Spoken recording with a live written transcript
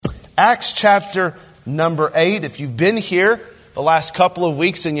Acts chapter number 8. If you've been here the last couple of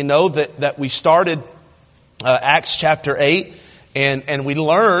weeks and you know that we started Acts chapter 8 and we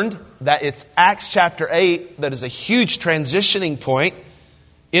learned that it's Acts chapter 8 that is a huge transitioning point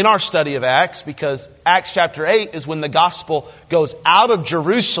in our study of Acts, because Acts chapter 8 is when the gospel goes out of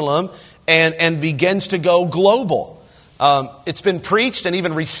Jerusalem and begins to go global. It's been preached and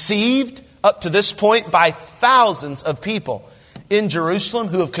even received up to this point by thousands of people in Jerusalem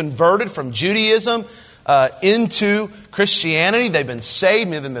who have converted from Judaism into Christianity. They've been saved,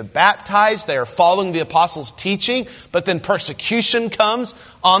 many of them have been baptized. They are following the apostles' teaching, but then persecution comes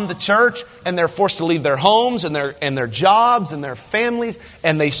on the church and they're forced to leave their homes and their jobs and their families,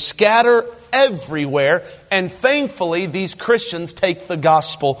 and they scatter everywhere. And thankfully, these Christians take the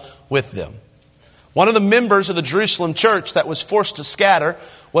gospel with them. One of the members of the Jerusalem church that was forced to scatter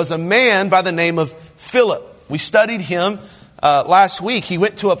was a man by the name of Philip. We studied him last week. He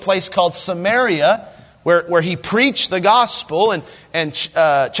went to a place called Samaria where he preached the gospel, and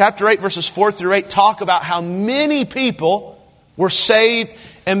chapter 8 verses 4 through 8 talk about how many people were saved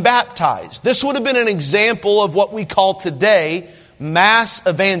and baptized. This would have been an example of what we call today mass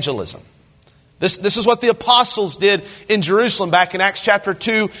evangelism. This is what the apostles did in Jerusalem back in Acts chapter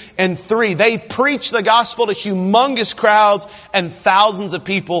 2 and 3. They preached the gospel to humongous crowds and thousands of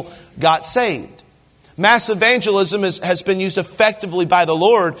people got saved. Mass evangelism has been used effectively by the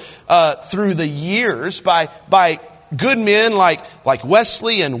Lord through the years by good men like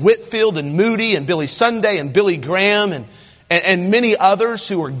Wesley and Whitfield and Moody and Billy Sunday and Billy Graham and many others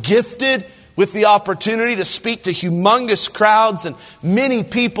who were gifted with the opportunity to speak to humongous crowds, and many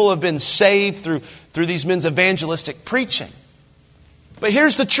people have been saved through these men's evangelistic preaching. But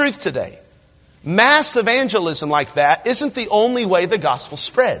here's the truth today. Mass evangelism like that isn't the only way the gospel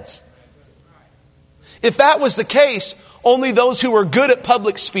spreads. If that was the case, only those who were good at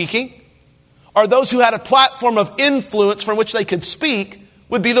public speaking or those who had a platform of influence from which they could speak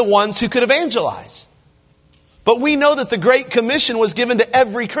would be the ones who could evangelize. But we know that the Great Commission was given to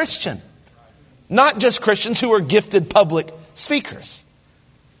every Christian, not just Christians who are gifted public speakers.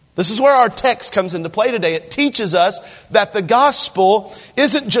 This is where our text comes into play today. It teaches us that the gospel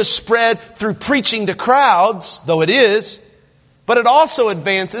isn't just spread through preaching to crowds, though it is, but it also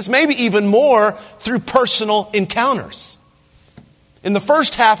advances, maybe even more, through personal encounters. In the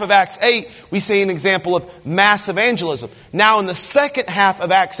first half of Acts 8, we see an example of mass evangelism. Now in the second half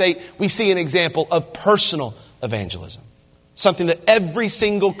of Acts 8, we see an example of personal evangelism. Something that every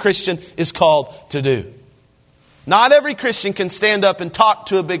single Christian is called to do. Not every Christian can stand up and talk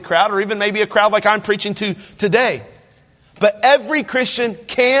to a big crowd, or even maybe a crowd like I'm preaching to today. But every Christian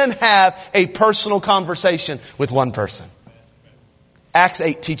can have a personal conversation with one person. Acts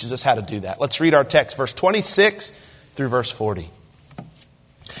 8 teaches us how to do that. Let's read our text, verse 26 through verse 40.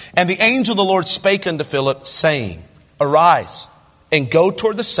 And the angel of the Lord spake unto Philip, saying, Arise, and go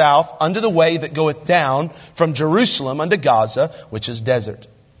toward the south unto the way that goeth down from Jerusalem unto Gaza, which is desert.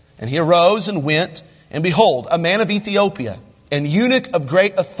 And he arose and went, and behold, a man of Ethiopia, an eunuch of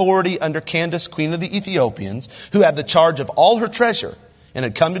great authority under Candace, queen of the Ethiopians, who had the charge of all her treasure, and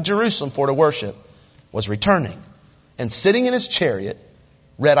had come to Jerusalem for to worship, was returning, and sitting in his chariot,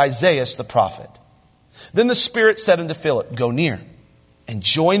 read Isaiah the prophet. Then the Spirit said unto Philip, Go near, and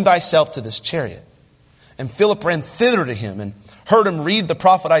join thyself to this chariot. And Philip ran thither to him, and heard him read the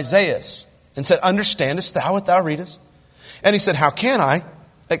prophet Isaiah, and said, Understandest thou what thou readest? And he said, How can I,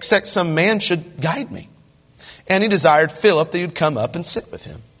 except some man should guide me? And he desired Philip that he would come up and sit with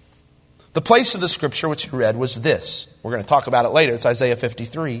him. The place of the scripture which he read was this. We're going to talk about it later. It's Isaiah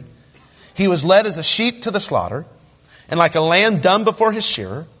 53. He was led as a sheep to the slaughter, and like a lamb dumb before his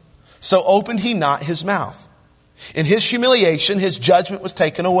shearer, so opened he not his mouth. In his humiliation his judgment was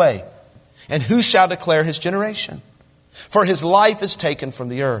taken away. And who shall declare his generation? For his life is taken from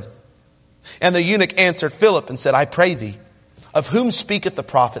the earth. And the eunuch answered Philip and said, I pray thee, of whom speaketh the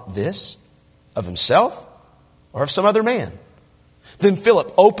prophet this? Of himself or of some other man? Then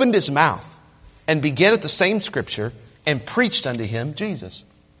Philip opened his mouth and began at the same scripture and preached unto him Jesus.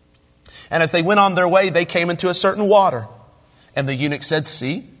 And as they went on their way, they came into a certain water. And the eunuch said,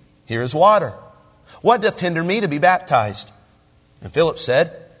 See, here is water. What doth hinder me to be baptized? And Philip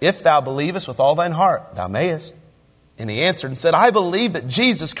said, If thou believest with all thine heart, thou mayest. And he answered and said, I believe that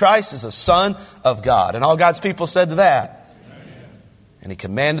Jesus Christ is the Son of God. And all God's people said to that. Amen. And he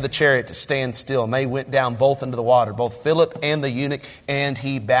commanded the chariot to stand still. And they went down both into the water, both Philip and the eunuch, and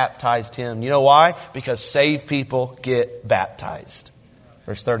he baptized him. You know why? Because saved people get baptized.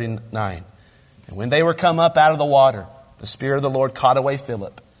 Verse 39. And when they were come up out of the water, the Spirit of the Lord caught away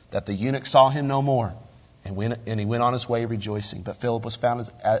Philip, that the eunuch saw him no more. And he went on his way rejoicing. But Philip was found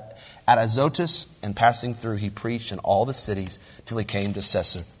at Azotus, and passing through, he preached in all the cities till he came to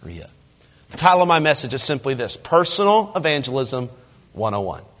Caesarea. The title of my message is simply this: Personal Evangelism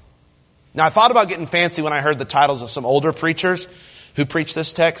 101. Now, I thought about getting fancy when I heard the titles of some older preachers who preached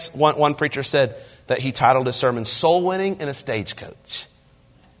this text. One preacher said that he titled his sermon, Soul Winning in a Stagecoach.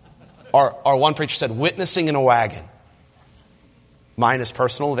 Or one preacher said, Witnessing in a Wagon. Mine is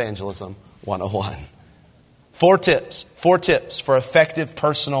Personal Evangelism 101. Four tips for effective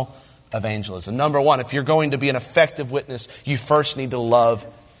personal evangelism. Number one, if you're going to be an effective witness, you first need to love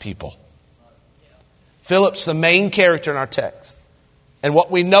people. Philip's the main character in our text. And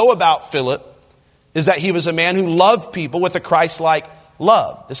what we know about Philip is that he was a man who loved people with a Christ-like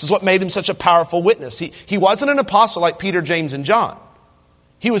love. This is what made him such a powerful witness. He wasn't an apostle like Peter, James, and John.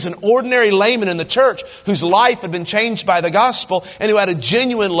 He was an ordinary layman in the church whose life had been changed by the gospel and who had a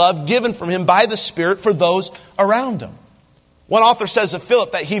genuine love given from him by the Spirit for those around him. One author says of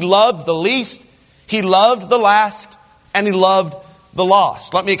Philip that he loved the least, he loved the last, and he loved the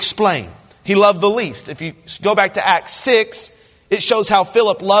lost. Let me explain. He loved the least. If you go back to Acts 6, it shows how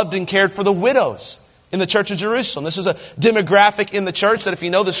Philip loved and cared for the widows in the church of Jerusalem. This is a demographic in the church that, if you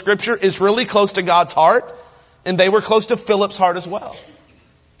know the scripture, is really close to God's heart. And they were close to Philip's heart as well.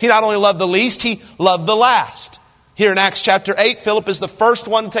 He not only loved the least, he loved the last. Here in Acts chapter 8, Philip is the first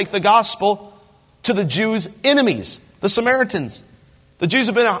one to take the gospel to the Jews' enemies, the Samaritans. The Jews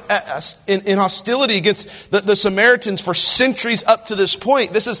have been in hostility against the Samaritans for centuries up to this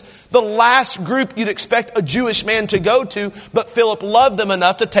point. This is the last group you'd expect a Jewish man to go to, but Philip loved them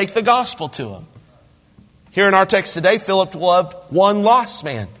enough to take the gospel to them. Here in our text today, Philip loved one lost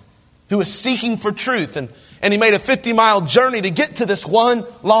man who was seeking for truth, and he made a 50-mile journey to get to this one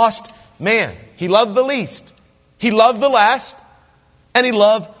lost man. He loved the least, he loved the last, and he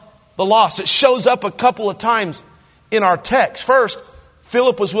loved the lost. It shows up a couple of times in our text. First,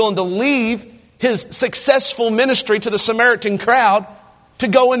 Philip was willing to leave his successful ministry to the Samaritan crowd to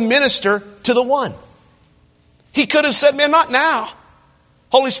go and minister to the one. He could have said, man, not now.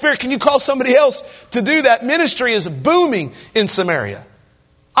 Holy Spirit, can you call somebody else to do that? Ministry is booming in Samaria.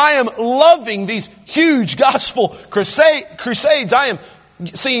 I am loving these huge gospel crusades. I am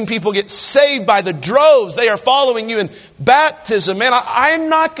seeing people get saved by the droves. They are following you in baptism. Man, I'm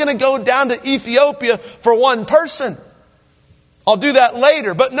not going to go down to Ethiopia for one person. I'll do that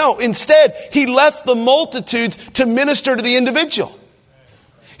later. But no, instead, he left the multitudes to minister to the individual.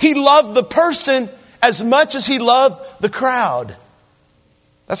 He loved the person as much as he loved the crowd.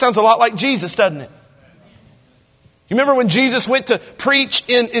 That sounds a lot like Jesus, doesn't it? You remember when Jesus went to preach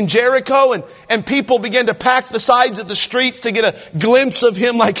in Jericho and people began to pack the sides of the streets to get a glimpse of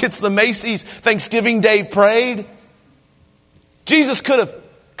him like it's the Macy's Thanksgiving Day Parade? Jesus could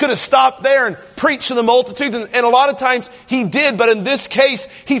have stopped there and preached to the multitudes, and a lot of times he did, but in this case,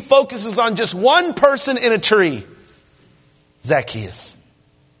 he focuses on just one person in a tree, Zacchaeus.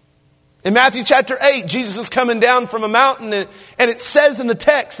 In Matthew chapter 8, Jesus is coming down from a mountain, and it says in the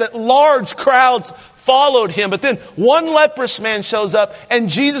text that large crowds followed him. But then one leprous man shows up, and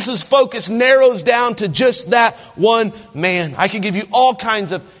Jesus' focus narrows down to just that one man. I could give you all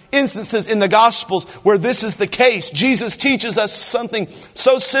kinds of instances in the Gospels where this is the case. Jesus teaches us something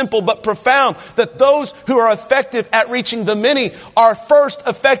so simple but profound, that those who are effective at reaching the many are first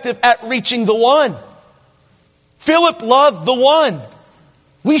effective at reaching the one. Philip loved the one.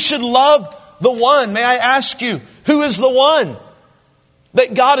 We should love the one. May I ask you, who is the one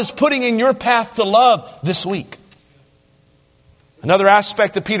that God is putting in your path to love this week? Another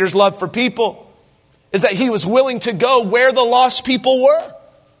aspect of Peter's love for people is that he was willing to go where the lost people were.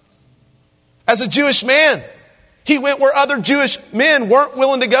 As a Jewish man, he went where other Jewish men weren't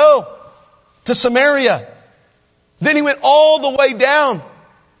willing to go, to Samaria. Then he went all the way down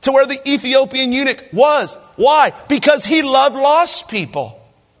to where the Ethiopian eunuch was. Why? Because he loved lost people.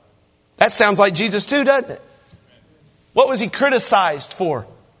 That sounds like Jesus too, doesn't it? What was he criticized for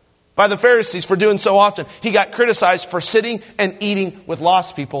by the Pharisees for doing so often? He got criticized for sitting and eating with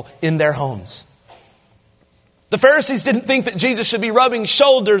lost people in their homes. The Pharisees didn't think that Jesus should be rubbing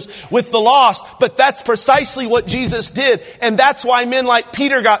shoulders with the lost, but that's precisely what Jesus did. And that's why men like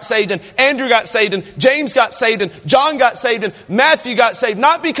Peter got saved, and Andrew got saved, and James got saved, and John got saved, and Matthew got saved.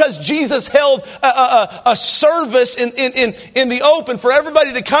 Not because Jesus held a service in the open for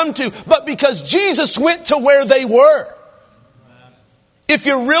everybody to come to, but because Jesus went to where they were. If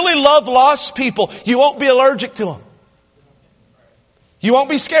you really love lost people, you won't be allergic to them. You won't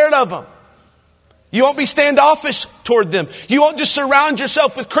be scared of them. You won't be standoffish toward them. You won't just surround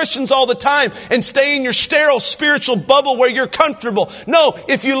yourself with Christians all the time and stay in your sterile spiritual bubble where you're comfortable. No,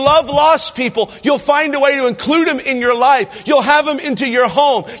 if you love lost people, you'll find a way to include them in your life. You'll have them into your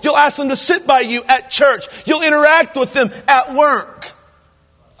home. You'll ask them to sit by you at church. You'll interact with them at work.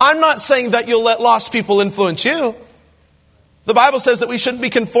 I'm not saying that you'll let lost people influence you. The Bible says that we shouldn't be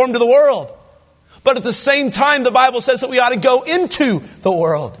conformed to the world. But at the same time, the Bible says that we ought to go into the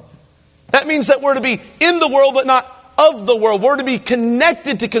world. That means that we're to be in the world, but not of the world. We're to be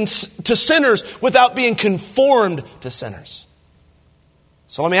connected to sinners without being conformed to sinners.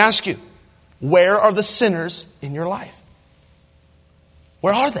 So let me ask you, where are the sinners in your life?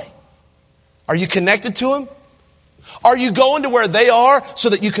 Where are they? Are you connected to them? Are you going to where they are so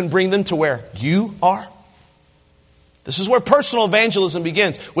that you can bring them to where you are? This is where personal evangelism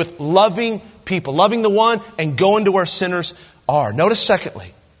begins, with loving people, loving the one and going to where sinners are. Notice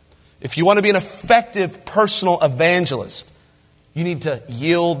secondly, if you want to be an effective personal evangelist, you need to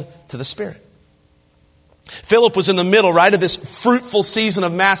yield to the Spirit. Philip was in the middle, right, of this fruitful season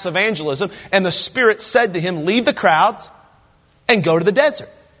of mass evangelism, and the Spirit said to him, leave the crowds and go to the desert.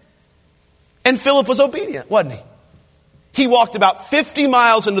 And Philip was obedient, wasn't he? He walked about 50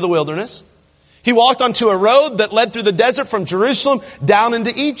 miles into the wilderness. He walked onto a road that led through the desert from Jerusalem down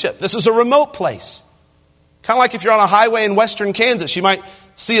into Egypt. This is a remote place. Kind of like if you're on a highway in western Kansas, you might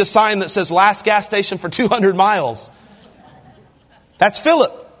see a sign that says last gas station for 200 miles. That's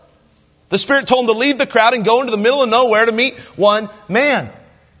Philip. The Spirit told him to leave the crowd and go into the middle of nowhere to meet one man.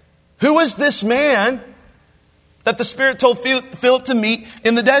 Who was this man that the Spirit told Philip to meet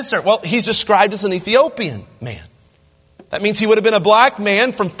in the desert? Well, he's described as an Ethiopian man. That means he would have been a black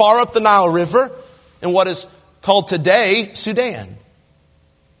man from far up the Nile River in what is called today Sudan.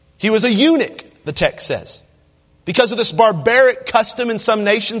 He was a eunuch, the text says. Because of this barbaric custom in some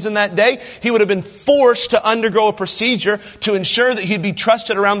nations in that day, he would have been forced to undergo a procedure to ensure that he'd be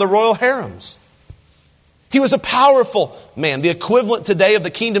trusted around the royal harems. He was a powerful man, the equivalent today of the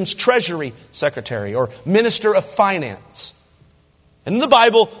kingdom's treasury secretary or minister of finance. And the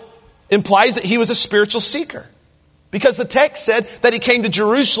Bible implies that he was a spiritual seeker, because the text said that he came to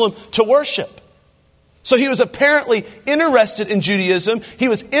Jerusalem to worship. So he was apparently interested in Judaism. He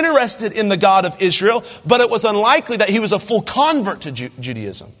was interested in the God of Israel, but it was unlikely that he was a full convert to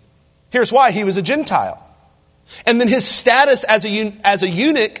Judaism. Here's why. He was a Gentile. And then his status as a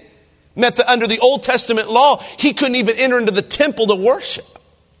eunuch meant that under the Old Testament law, he couldn't even enter into the temple to worship.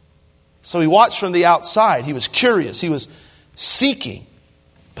 So he watched from the outside. He was curious. He was seeking.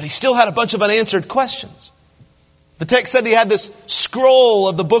 But he still had a bunch of unanswered questions. The text said he had this scroll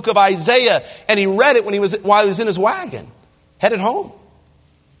of the book of Isaiah, and he read it while he was in his wagon, headed home.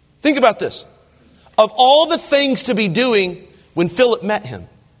 Think about this. Of all the things to be doing when Philip met him,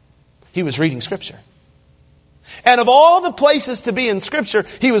 he was reading Scripture. And of all the places to be in Scripture,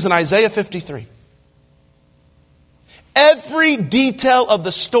 he was in Isaiah 53. Every detail of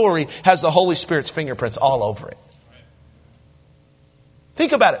the story has the Holy Spirit's fingerprints all over it.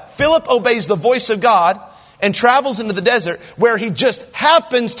 Think about it. Philip obeys the voice of God and travels into the desert, where he just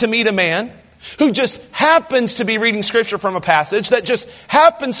happens to meet a man who just happens to be reading Scripture from a passage that just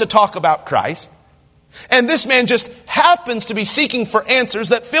happens to talk about Christ. And this man just happens to be seeking for answers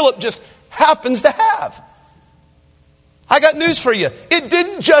that Philip just happens to have. I got news for you. It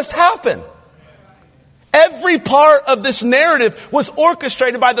didn't just happen. Every part of this narrative was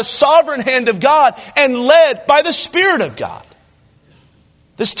orchestrated by the sovereign hand of God and led by the Spirit of God.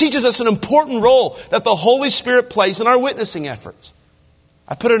 This teaches us an important role that the Holy Spirit plays in our witnessing efforts.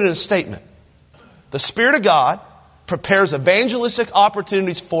 I put it in a statement. The Spirit of God prepares evangelistic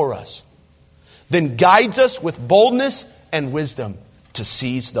opportunities for us, then guides us with boldness and wisdom to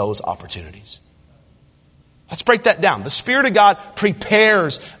seize those opportunities. Let's break that down. The Spirit of God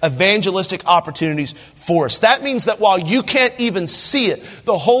prepares evangelistic opportunities for us. That means that while you can't even see it,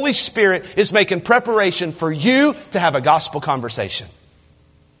 the Holy Spirit is making preparation for you to have a gospel conversation.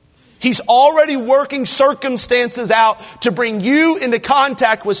 He's already working circumstances out to bring you into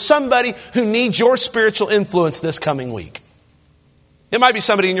contact with somebody who needs your spiritual influence this coming week. It might be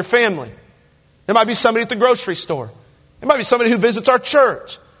somebody in your family. It might be somebody at the grocery store. It might be somebody who visits our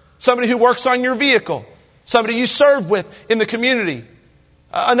church. Somebody who works on your vehicle. Somebody you serve with in the community.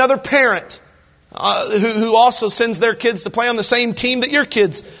 Another parent who also sends their kids to play on the same team that your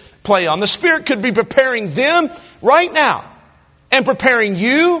kids play on. The Spirit could be preparing them right now and preparing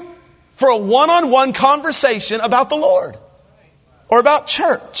you for a one-on-one conversation about the Lord or about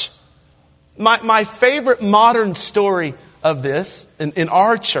church. My favorite modern story of this in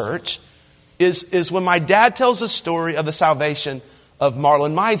our church is when my dad tells the story of the salvation of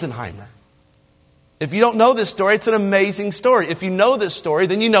Marlon Meisenheimer. If you don't know this story, it's an amazing story. If you know this story,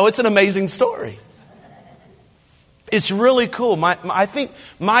 then you know it's an amazing story. It's really cool. I think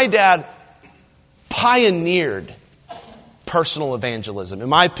my dad pioneered personal evangelism. In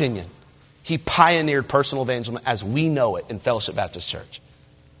my opinion, he pioneered personal evangelism as we know it in Fellowship Baptist Church.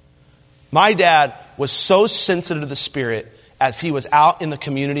 My dad was so sensitive to the Spirit as he was out in the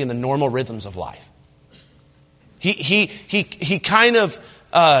community in the normal rhythms of life. He kind of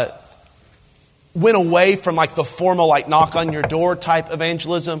went away from like the formal like knock on your door type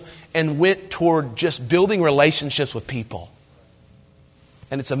evangelism and went toward just building relationships with people.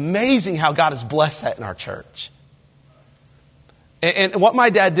 And it's amazing how God has blessed that in our church. And what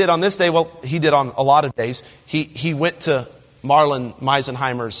my dad did on this day, well, he did on a lot of days. He went to Marlon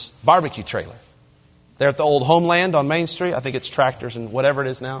Meisenheimer's barbecue trailer. There at the old Homeland on Main Street. I think it's Tractors and whatever it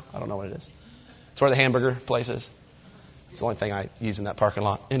is now. I don't know what it is. It's where the hamburger place is. It's the only thing I use in that parking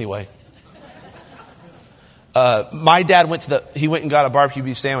lot. Anyway. My dad went and got a barbecue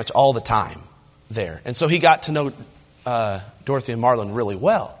beef sandwich all the time there. And so he got to know Dorothy and Marlon really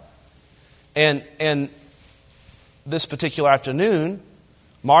well. And this particular afternoon,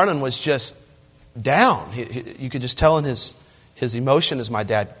 Marlon was just down. You could just tell in his emotion, as my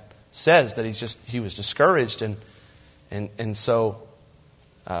dad says, that he was discouraged. And so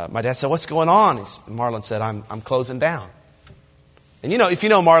my dad said, "What's going on?" Marlon said, I'm closing down. And if you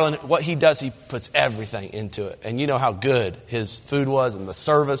know Marlon, what he does, he puts everything into it. And you know how good his food was and the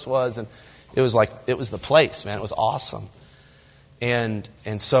service was. And it was the place, man. It was awesome. And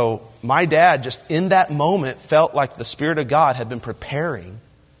so my dad just in that moment felt like the Spirit of God had been preparing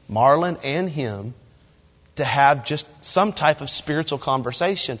Marlon and him to have just some type of spiritual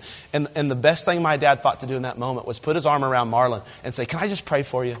conversation. And the best thing my dad thought to do in that moment was put his arm around Marlon and say, "Can I just pray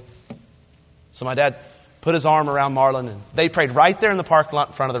for you?" So my dad put his arm around Marlon, and they prayed right there in the parking lot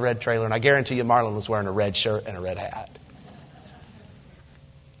in front of the red trailer. And I guarantee you Marlon was wearing a red shirt and a red hat.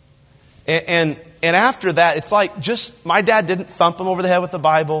 And after that, it's like just my dad didn't thump him over the head with the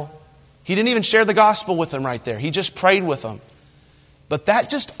Bible. He didn't even share the gospel with him right there. He just prayed with him. But that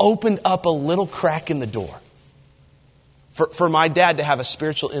just opened up a little crack in the door for my dad to have a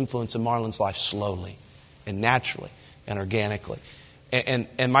spiritual influence in Marlon's life slowly and naturally and organically.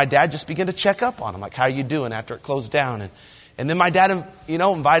 And my dad just began to check up on him, like, "How are you doing?" after it closed down. And then my dad,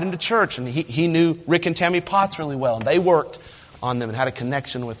 invited him to church. And he knew Rick and Tammy Potts really well. And they worked on them and had a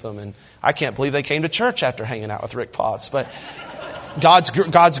connection with them. And I can't believe they came to church after hanging out with Rick Potts. But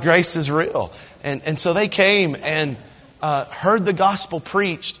God's grace is real. And so they came and heard the gospel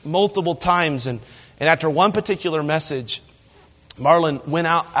preached multiple times. And after one particular message, Marlon went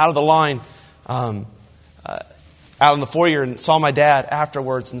out of the line out in the foyer and saw my dad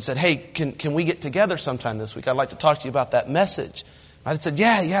afterwards and said, "Hey, can we get together sometime this week? I'd like to talk to you about that message." I said,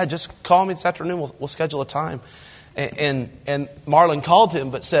 yeah, just call me this afternoon. We'll schedule a time. And Marlon called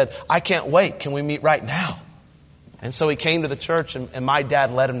him but said, "I can't wait. Can we meet right now?" And so he came to the church, and my dad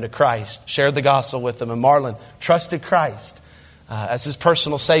led him to Christ, shared the gospel with him, and Marlon trusted Christ as his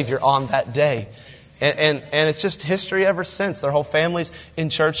personal Savior on that day. And it's just history ever since. Their whole family's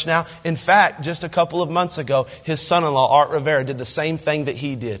in church now. In fact, just a couple of months ago, his son-in-law, Art Rivera, did the same thing that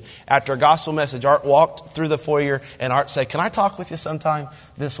he did. After a gospel message, Art walked through the foyer and Art said, "Can I talk with you sometime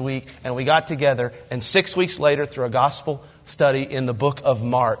this week?" And we got together, and 6 weeks later, through a gospel study in the book of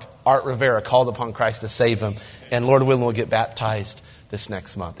Mark, Art Rivera called upon Christ to save him. And Lord willing, will get baptized this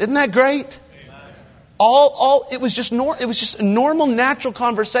next month. Isn't that great? It was just a normal, natural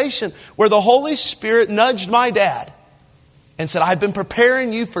conversation where the Holy Spirit nudged my dad and said, "I've been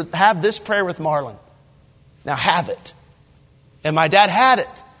preparing you have this prayer with Marlon. Now have it." And my dad had it.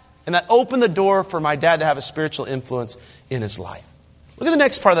 And that opened the door for my dad to have a spiritual influence in his life. Look at the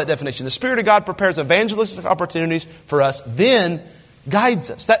next part of that definition. The Spirit of God prepares evangelistic opportunities for us, then guides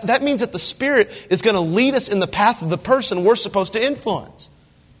us. That means that the Spirit is going to lead us in the path of the person we're supposed to influence.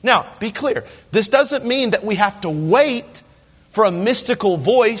 Now, be clear. This doesn't mean that we have to wait for a mystical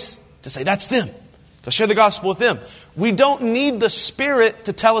voice to say, "That's them. Go share the gospel with them." We don't need the Spirit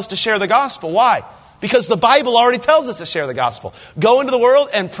to tell us to share the gospel. Why? Because the Bible already tells us to share the gospel. Go into the world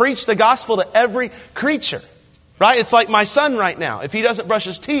and preach the gospel to every creature. Right? It's like my son right now. If he doesn't brush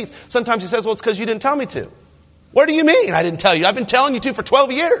his teeth, sometimes he says, "Well, it's because you didn't tell me to." What do you mean I didn't tell you? I've been telling you to for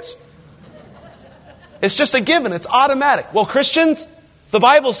 12 years. It's just a given. It's automatic. Well, Christians, the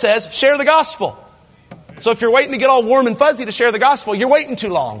Bible says, share the gospel. So if you're waiting to get all warm and fuzzy to share the gospel, you're waiting too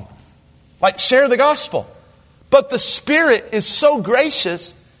long. Like, share the gospel. But the Spirit is so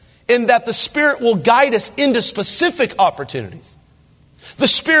gracious in that the Spirit will guide us into specific opportunities. The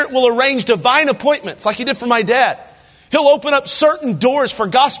Spirit will arrange divine appointments like He did for my dad. He'll open up certain doors for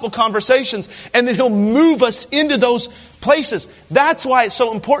gospel conversations, and then He'll move us into those places. That's why it's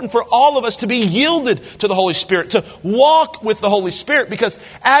so important for all of us to be yielded to the Holy Spirit, to walk with the Holy Spirit, because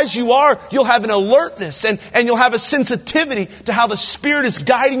as you are, you'll have an alertness and you'll have a sensitivity to how the Spirit is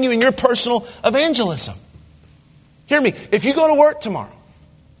guiding you in your personal evangelism. Hear me, if you go to work tomorrow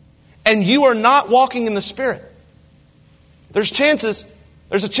and you are not walking in the Spirit, there's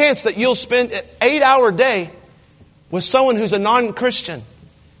a chance that you'll spend an 8-hour day with someone who's a non-Christian,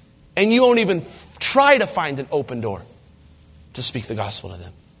 and you won't even try to find an open door to speak the gospel to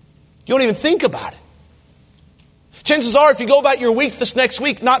them. You won't even think about it. Chances are, if you go about your week this next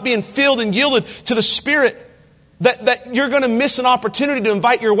week not being filled and yielded to the Spirit, that you're going to miss an opportunity to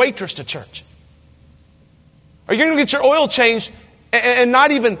invite your waitress to church. Or you're going to get your oil changed and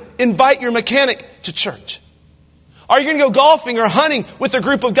not even invite your mechanic to church. Or you're going to go golfing or hunting with a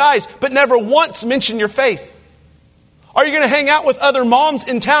group of guys but never once mention your faith. Are you going to hang out with other moms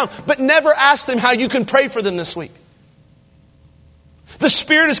in town, but never ask them how you can pray for them this week? The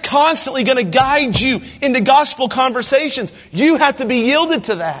Spirit is constantly going to guide you into gospel conversations. You have to be yielded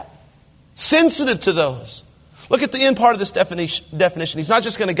to that, sensitive to those. Look at the end part of this definition. He's not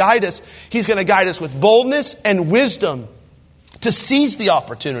just going to guide us. He's going to guide us with boldness and wisdom to seize the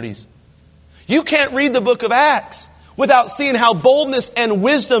opportunities. You can't read the book of Acts without seeing how boldness and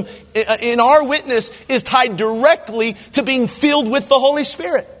wisdom in our witness is tied directly to being filled with the Holy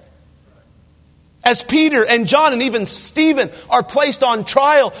Spirit. As Peter and John and even Stephen are placed on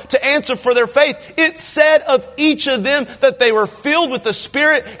trial to answer for their faith, it said of each of them that they were filled with the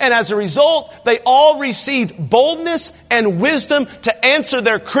Spirit, and as a result, they all received boldness and wisdom to answer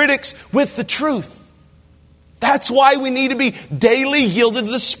their critics with the truth. That's why we need to be daily yielded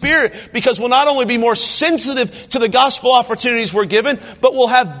to the Spirit, because we'll not only be more sensitive to the gospel opportunities we're given, but we'll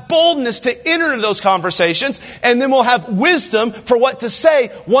have boldness to enter into those conversations, and then we'll have wisdom for what to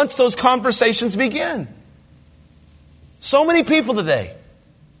say once those conversations begin. So many people today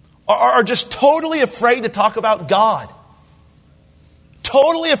are just totally afraid to talk about God,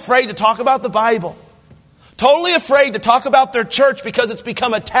 totally afraid to talk about the Bible, totally afraid to talk about their church because it's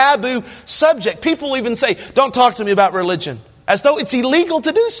become a taboo subject. People even say, "Don't talk to me about religion," as though it's illegal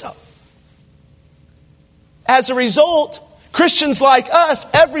to do so. As a result, Christians like us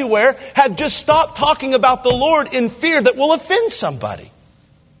everywhere have just stopped talking about the Lord in fear that we'll offend somebody.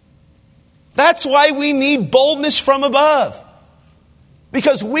 That's why we need boldness from above.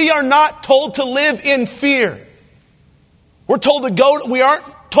 Because we are not told to live in fear. We aren't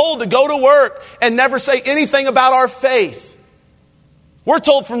told to go to work and never say anything about our faith. We're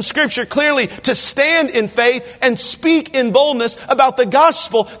told from Scripture clearly to stand in faith and speak in boldness about the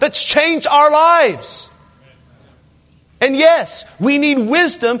gospel that's changed our lives. And yes, we need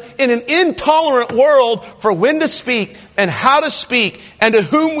wisdom in an intolerant world for when to speak and how to speak and to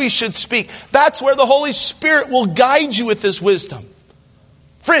whom we should speak. That's where the Holy Spirit will guide you with this wisdom.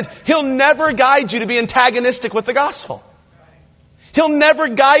 Friend, He'll never guide you to be antagonistic with the gospel. He'll never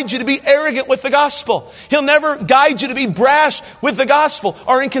guide you to be arrogant with the gospel. He'll never guide you to be brash with the gospel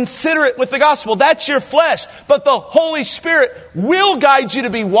or inconsiderate with the gospel. That's your flesh. But the Holy Spirit will guide you to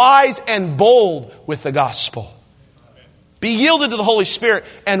be wise and bold with the gospel. Be yielded to the Holy Spirit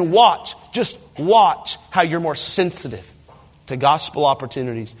and just watch how you're more sensitive to gospel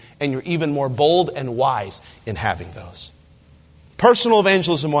opportunities, and you're even more bold and wise in having those. Personal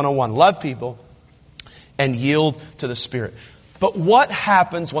Evangelism 101. Love people and yield to the Spirit. But what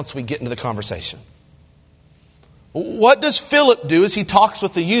happens once we get into the conversation? What does Philip do as he talks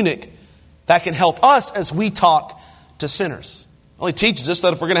with the eunuch that can help us as we talk to sinners? Well, he teaches us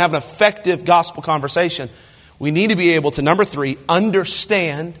that if we're going to have an effective gospel conversation, we need to be able to, number 3,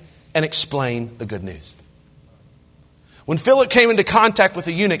 understand and explain the good news. When Philip came into contact with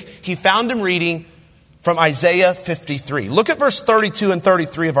the eunuch, he found him reading from Isaiah 53. Look at verse 32 and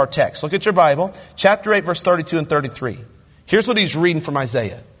 33 of our text. Look at your Bible. Chapter 8, verse 32 and 33. Here's what he's reading from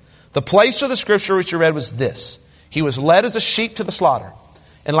Isaiah. The place of the scripture which you read was this: He was led as a sheep to the slaughter,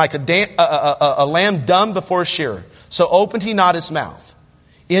 and like a lamb dumb before a shearer, so opened he not his mouth.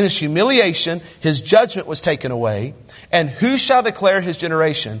 In his humiliation, his judgment was taken away. And who shall declare his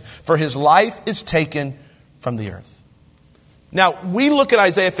generation? For his life is taken from the earth. Now, we look at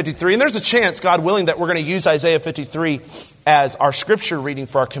Isaiah 53, and there's a chance, God willing, that we're going to use Isaiah 53 as our scripture reading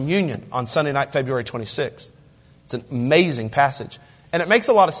for our communion on Sunday night, February 26th. It's an amazing passage. And it makes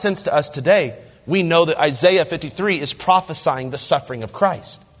a lot of sense to us today. We know that Isaiah 53 is prophesying the suffering of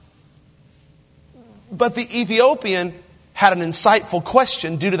Christ. But the Ethiopian had an insightful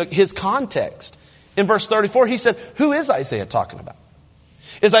question due to his context. In verse 34, he said, who is Isaiah talking about?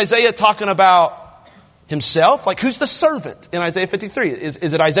 Is Isaiah talking about himself? Like, who's the servant in Isaiah 53?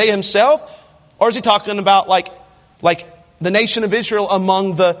 Is it Isaiah himself? Or is he talking about like the nation of Israel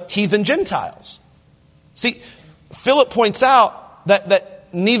among the heathen Gentiles? See, Philip points out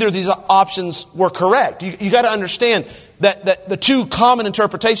that neither of these options were correct. You got to understand that the two common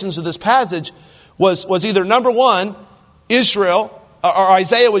interpretations of this passage was either, number one, Israel or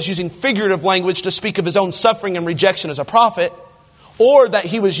Isaiah was using figurative language to speak of his own suffering and rejection as a prophet, or that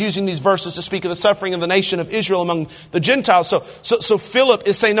he was using these verses to speak of the suffering of the nation of Israel among the Gentiles. So Philip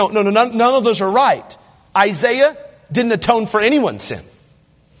is saying, no, none of those are right. Isaiah didn't atone for anyone's sin.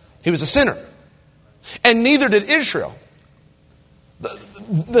 He was a sinner. And neither did Israel.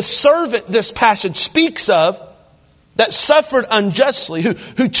 The servant this passage speaks of, that suffered unjustly,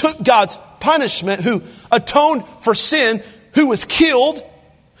 who took God's punishment, who atoned for sin, who was killed,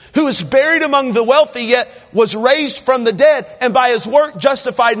 who was buried among the wealthy, yet was raised from the dead, and by his work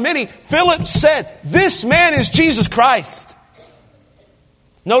justified many. Philip said, this man is Jesus Christ.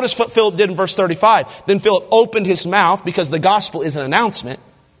 Notice what Philip did in verse 35. Then Philip opened his mouth, because the gospel is an announcement,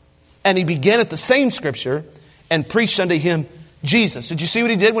 and he began at the same scripture and preached unto him Jesus. Did you see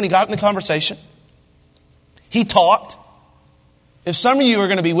what he did when he got in the conversation? He talked. If some of you are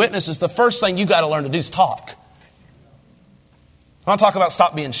going to be witnesses, the first thing you got to learn to do is talk. I'm not talking about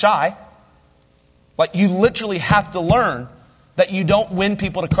stop being shy. Like, you literally have to learn that you don't win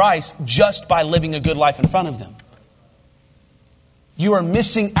people to Christ just by living a good life in front of them. You are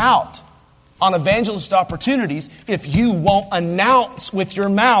missing out on evangelist opportunities if you won't announce with your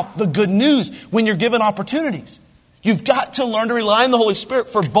mouth the good news when you're given opportunities. You've got to learn to rely on the Holy Spirit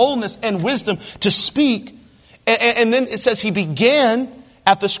for boldness and wisdom to speak. And then it says he began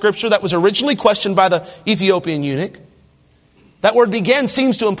at the scripture that was originally questioned by the Ethiopian eunuch. That word began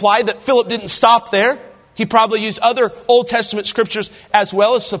seems to imply that Philip didn't stop there. He probably used other Old Testament scriptures as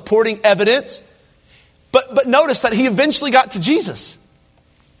well as supporting evidence. But notice that he eventually got to Jesus.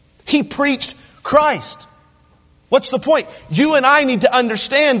 He preached Christ. What's the point? You and I need to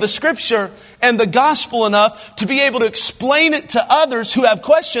understand the scripture and the gospel enough to be able to explain it to others who have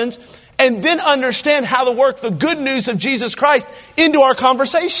questions, and then understand how to work the good news of Jesus Christ into our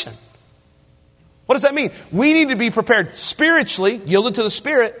conversation. What does that mean? We need to be prepared spiritually, yielded to the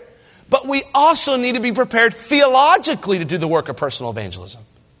Spirit, but we also need to be prepared theologically to do the work of personal evangelism.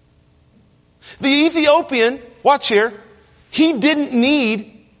 The Ethiopian, watch here, he didn't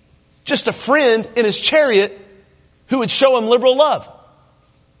need just a friend in his chariot who would show him liberal love.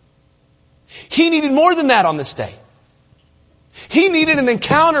 He needed more than that on this day. He needed an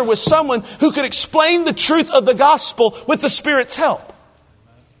encounter with someone who could explain the truth of the gospel with the Spirit's help.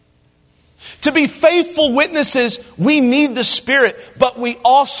 To be faithful witnesses, we need the Spirit, but we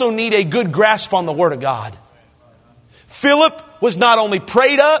also need a good grasp on the Word of God. Philip was not only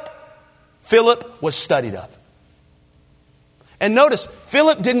prayed up, Philip was studied up. And notice,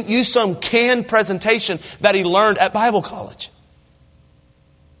 Philip didn't use some canned presentation that he learned at Bible college.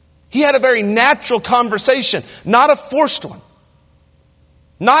 He had a very natural conversation, not a forced one.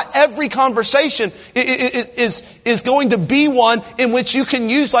 Not every conversation is going to be one in which you can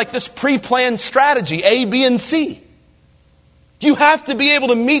use like this pre-planned strategy, A, B, and C. You have to be able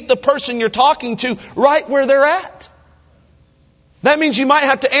to meet the person you're talking to right where they're at. That means you might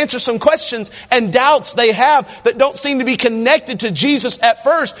have to answer some questions and doubts they have that don't seem to be connected to Jesus at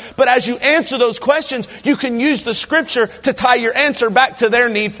first. But as you answer those questions, you can use the scripture to tie your answer back to their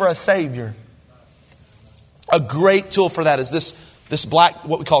need for a Savior. A great tool for that is this black,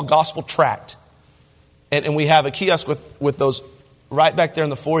 what we call gospel tract. And we have a kiosk with those right back there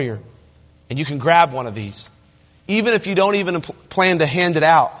in the foyer. And you can grab one of these. Even if you don't even plan to hand it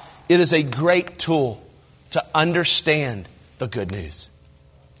out, it is a great tool to understand the good news.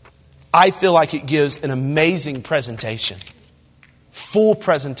 I feel like it gives an amazing presentation, full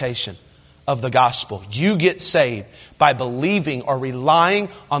presentation of the gospel. You get saved by believing or relying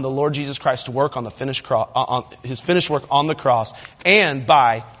on the Lord Jesus Christ to work on the finished cross, on His finished work on the cross, and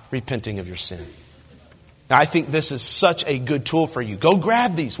by repenting of your sin. Now, I think this is such a good tool for you. Go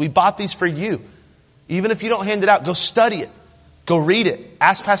grab these. We bought these for you. Even if you don't hand it out, go study it. Go read it.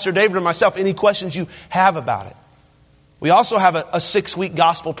 Ask Pastor David or myself any questions you have about it. We also have a 6-week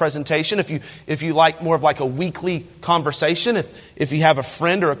gospel presentation. If you like more of like a weekly conversation, if you have a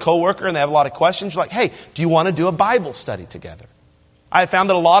friend or a coworker and they have a lot of questions, you're like, hey, do you want to do a Bible study together? I have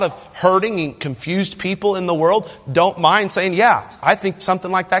found that a lot of hurting and confused people in the world don't mind saying, yeah, I think something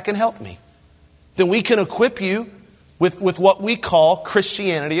like that can help me. Then we can equip you with what we call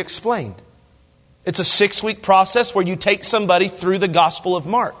Christianity Explained. It's a 6-week process where you take somebody through the Gospel of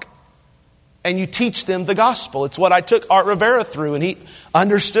Mark. and you teach them the gospel. It's what I took Art Rivera through, and he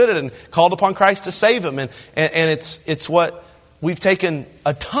understood it and called upon Christ to save him. And it's what we've taken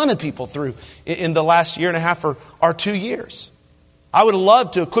a ton of people through in the last year and a half or 2 years. I would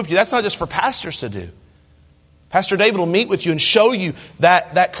love to equip you. That's not just for pastors to do. Pastor David will meet with you and show you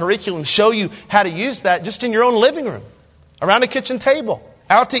that curriculum, show you how to use that just in your own living room, around a kitchen table,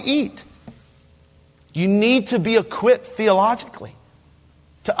 out to eat. You need to be equipped theologically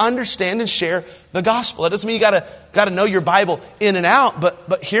to understand and share the gospel. That doesn't mean you got to know your Bible in and out,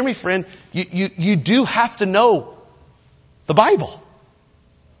 but hear me, friend, you do have to know the Bible.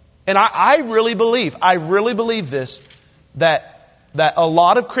 And I really believe this, that a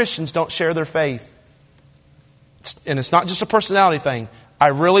lot of Christians don't share their faith. And it's not just a personality thing. I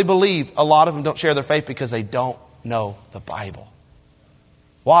really believe a lot of them don't share their faith because they don't know the Bible.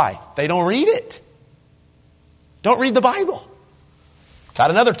 Why? They don't read it. Don't read the Bible. Got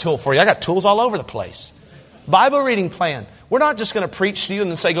another tool for you. I got tools all over the place. Bible reading plan. We're not just going to preach to you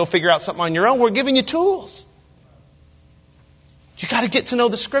and then say, go figure out something on your own. We're giving you tools. You got to get to know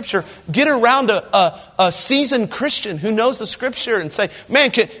the Scripture. Get around a seasoned Christian who knows the Scripture and say,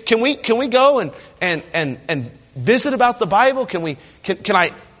 man, can we go and visit about the Bible? Can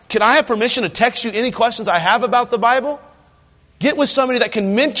I have permission to text you any questions I have about the Bible? Get with somebody that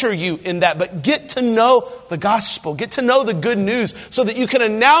can mentor you in that, but get to know the gospel. Get to know the good news so that you can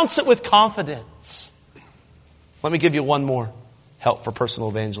announce it with confidence. Let me give you one more help for personal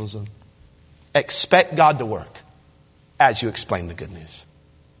evangelism. Expect God to work as you explain the good news.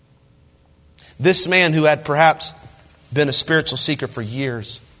 This man who had perhaps been a spiritual seeker for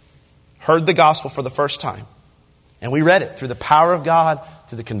years heard the gospel for the first time. And we read it through the power of God,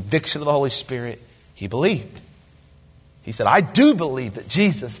 through the conviction of the Holy Spirit. He believed. He said, I do believe that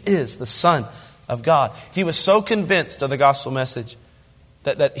Jesus is the Son of God. He was so convinced of the gospel message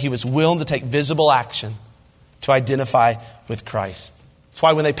that he was willing to take visible action to identify with Christ. That's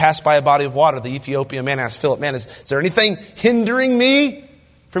why when they passed by a body of water, the Ethiopian man asked Philip, man, is there anything hindering me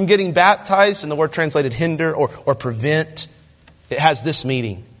from getting baptized? And the word translated hinder or prevent, it has this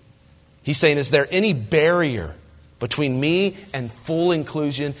meaning. He's saying, is there any barrier between me and full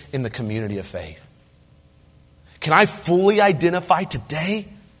inclusion in the community of faith? Can I fully identify today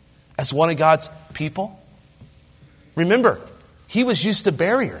as one of God's people? Remember, he was used to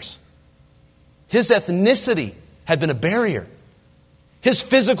barriers. His ethnicity had been a barrier. His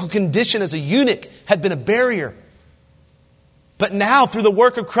physical condition as a eunuch had been a barrier. But now, through the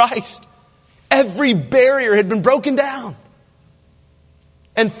work of Christ, every barrier had been broken down.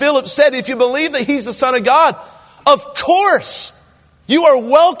 And Philip said, if you believe that he's the Son of God, of course, you are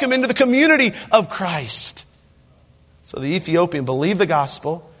welcome into the community of Christ. So the Ethiopian believed the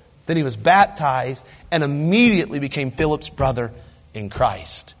gospel, then he was baptized, and immediately became Philip's brother in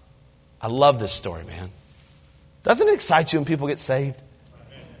Christ. I love this story, man. Doesn't it excite you when people get saved?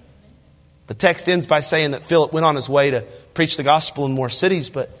 The text ends by saying that Philip went on his way to preach the gospel in more cities,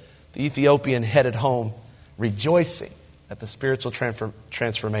 but the Ethiopian headed home rejoicing at the spiritual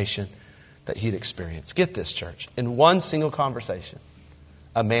transformation that he'd experienced. Get this, church. In one single conversation,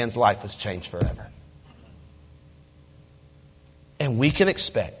 a man's life was changed forever. And we can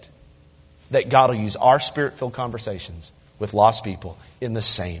expect that God will use our spirit-filled conversations with lost people in the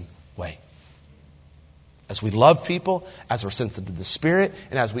same way. As we love people, as we're sensitive to the Spirit,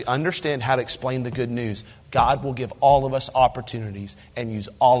 and as we understand how to explain the good news, God will give all of us opportunities and use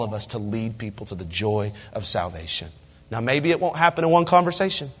all of us to lead people to the joy of salvation. Now, maybe it won't happen in one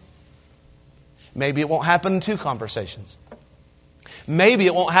conversation. Maybe it won't happen in 2 conversations. Maybe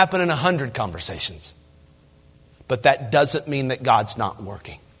it won't happen in 100 conversations. But that doesn't mean that God's not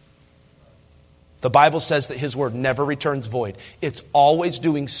working. The Bible says that His word never returns void. It's always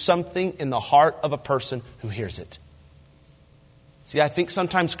doing something in the heart of a person who hears it. See, I think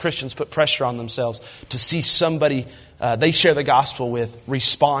sometimes Christians put pressure on themselves to see somebody they share the gospel with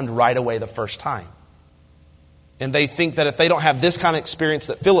respond right away the first time. And they think that if they don't have this kind of experience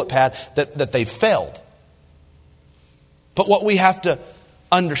that Philip had, that they've failed. But what we have to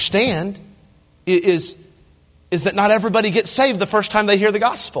understand is that not everybody gets saved the first time they hear the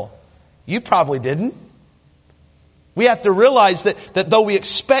gospel. You probably didn't. We have to realize that though we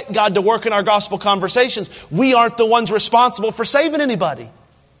expect God to work in our gospel conversations, we aren't the ones responsible for saving anybody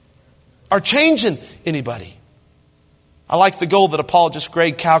or changing anybody. I like the goal that apologist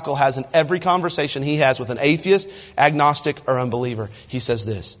Greg Cowkle has in every conversation he has with an atheist, agnostic, or unbeliever. He says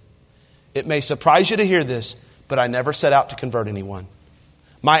this: it may surprise you to hear this, but I never set out to convert anyone.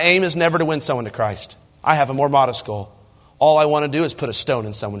 My aim is never to win someone to Christ. I have a more modest goal. All I want to do is put a stone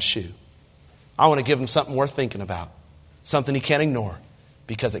in someone's shoe. I want to give them something worth thinking about, something he can't ignore,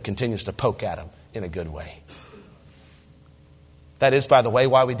 because it continues to poke at them in a good way. That is, by the way,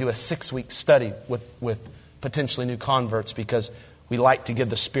 why we do a 6-week study with potentially new converts, because we like to give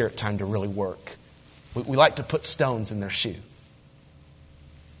the Spirit time to really work. We like to put stones in their shoe.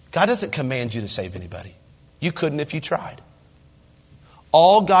 God doesn't command you to save anybody. You couldn't if you tried.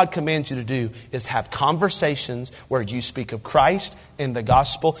 All God commands you to do is have conversations where you speak of Christ and the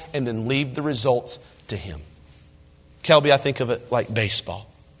gospel and then leave the results to Him. Kelby, I think of it like baseball.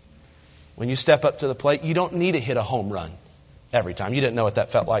 When you step up to the plate, you don't need to hit a home run every time. You didn't know what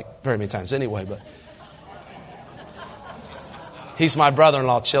that felt like very many times anyway, but he's my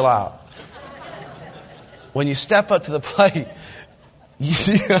brother-in-law, chill out. When you step up to the plate,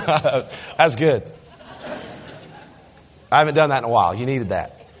 that's good. I haven't done that in a while. You needed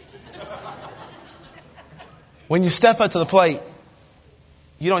that. When you step up to the plate,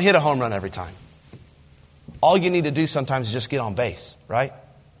 you don't hit a home run every time. All you need to do sometimes is just get on base, right?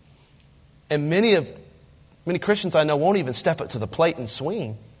 And many Christians I know won't even step up to the plate and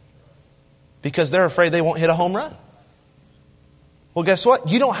swing because they're afraid they won't hit a home run. Well, guess what?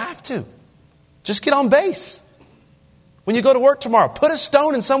 You don't have to. Just get on base. When you go to work tomorrow, put a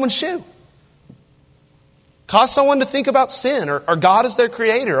stone in someone's shoe. Cause someone to think about sin or God as their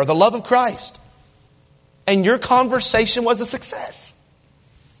creator or the love of Christ. And your conversation was a success.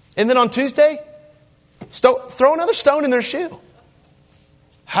 And then on Tuesday, throw another stone in their shoe.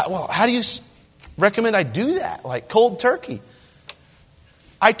 How do you recommend I do that? Like cold turkey.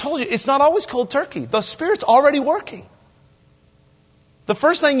 I told you, it's not always cold turkey. The Spirit's already working. The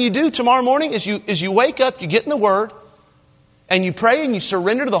first thing you do tomorrow morning is you wake up, you get in the Word, and you pray and you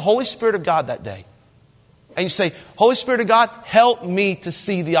surrender to the Holy Spirit of God that day. And you say, Holy Spirit of God, help me to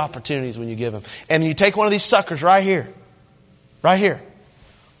see the opportunities when you give them. And you take one of these suckers right here.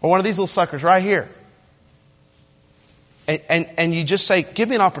 Or one of these little suckers right here. And you just say, give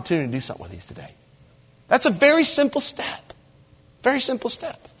me an opportunity to do something with these today. That's a very simple step. Very simple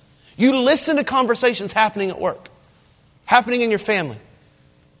step. You listen to conversations happening at work. Happening in your family.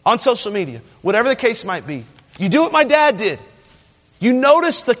 On social media. Whatever the case might be. You do what my dad did. You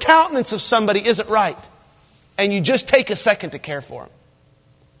notice the countenance of somebody isn't right. And you just take a second to care for them.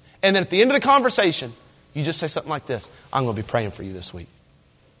 And then at the end of the conversation, you just say something like this. I'm going to be praying for you this week.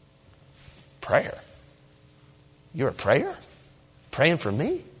 Prayer? You're a prayer? Praying for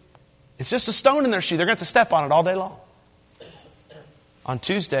me? It's just a stone in their shoe. They're going to have to step on it all day long. On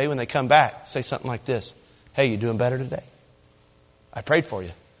Tuesday, when they come back, say something like this. Hey, you doing better today? I prayed for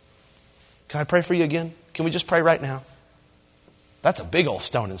you. Can I pray for you again? Can we just pray right now? That's a big old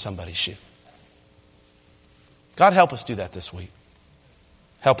stone in somebody's shoe. God, help us do that this week.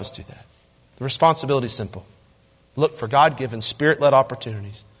 Help us do that. The responsibility is simple. Look for God-given, Spirit-led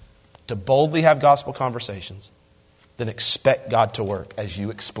opportunities to boldly have gospel conversations. Then expect God to work as you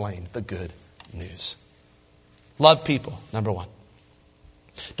explain the good news. Love people, number one.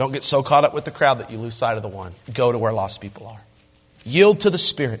 Don't get so caught up with the crowd that you lose sight of the one. Go to where lost people are. Yield to the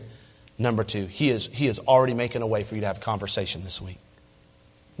Spirit. Number two, He is already making a way for you to have a conversation this week.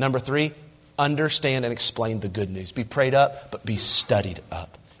 Number three, understand and explain the good news. Be prayed up, but be studied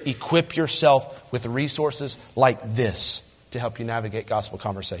up. Equip yourself with resources like this to help you navigate gospel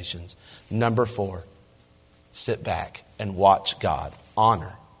conversations. Number four, sit back and watch God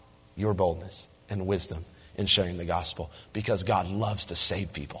honor your boldness and wisdom in sharing the gospel, because God loves to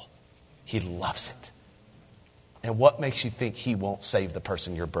save people. He loves it. And what makes you think He won't save the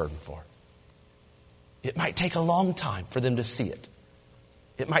person you're burdened for? It might take a long time for them to see it.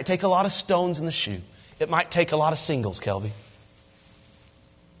 It might take a lot of stones in the shoe. It might take a lot of singles, Kelby.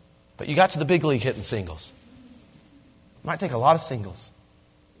 But you got to the big league hitting singles. It might take a lot of singles.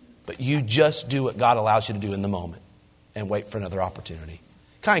 But you just do what God allows you to do in the moment and wait for another opportunity.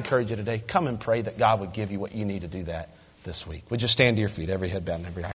 Can I encourage you today? Come and pray that God would give you what you need to do that this week. Would you stand to your feet, every head bowed and every eye?